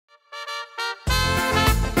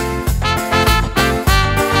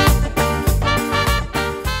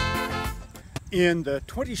In the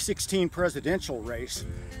 2016 presidential race,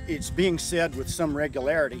 it's being said with some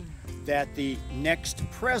regularity that the next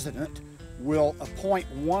president will appoint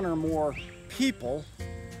one or more people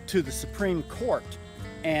to the Supreme Court.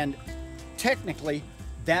 And technically,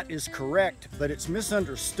 that is correct, but it's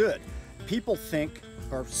misunderstood. People think,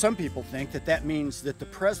 or some people think, that that means that the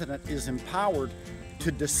president is empowered to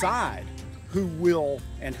decide who will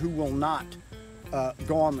and who will not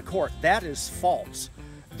go on the court. That is false.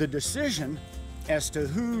 The decision as to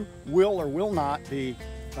who will or will not be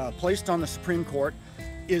placed on the Supreme Court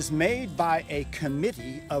is made by a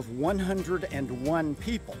committee of 101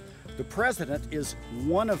 people. The president is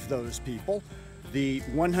one of those people. The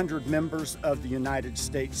 100 members of the United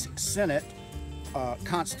States Senate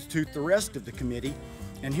constitute the rest of the committee.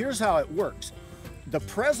 And here's how it works. The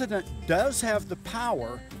president does have the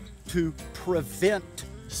power to prevent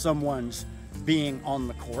someone's being on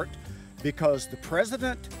the court, because the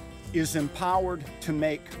president is empowered to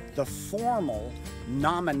make the formal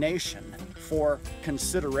nomination for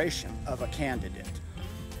consideration of a candidate.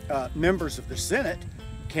 Members of the Senate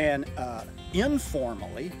can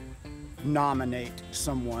informally nominate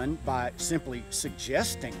someone by simply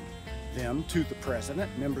suggesting them to the president.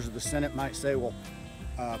 Members of the Senate might say, well,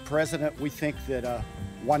 President, we think that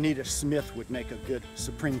Juanita Smith would make a good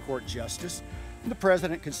Supreme Court justice. And the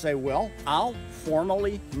president could say, well, I'll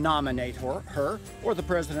formally nominate her, or the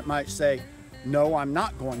president might say, no, I'm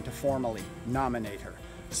not going to formally nominate her.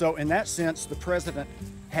 So in that sense, the president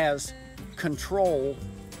has control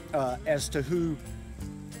as to who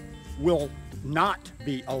will not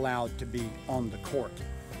be allowed to be on the court.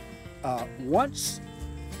 Once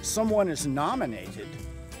someone is nominated,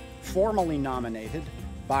 formally nominated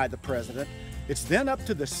by the president, it's then up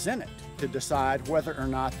to the Senate to decide whether or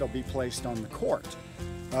not they'll be placed on the court.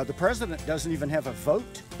 The president doesn't even have a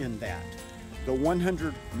vote in that. The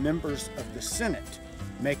 100 members of the Senate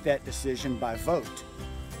make that decision by vote.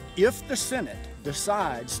 If the Senate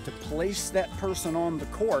decides to place that person on the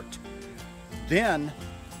court, then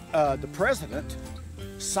the president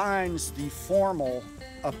signs the formal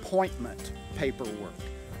appointment paperwork.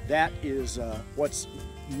 That is what's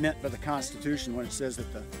meant by the Constitution when it says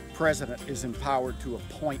that the president is empowered to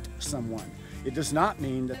appoint someone. It does not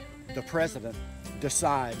mean that the president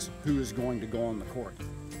decides who is going to go on the court.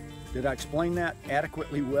 Did I explain that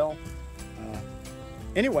adequately well?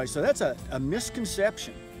 Anyway, so that's a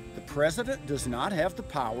misconception. The president does not have the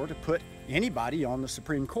power to put anybody on the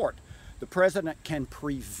Supreme Court. The president can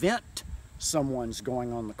prevent someone's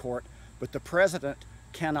going on the court, but the president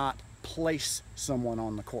cannot place someone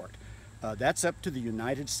on the court. That's up to the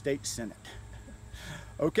United States Senate.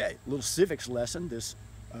 Okay, a little civics lesson this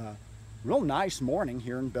real nice morning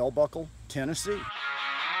here in Bell Buckle, Tennessee.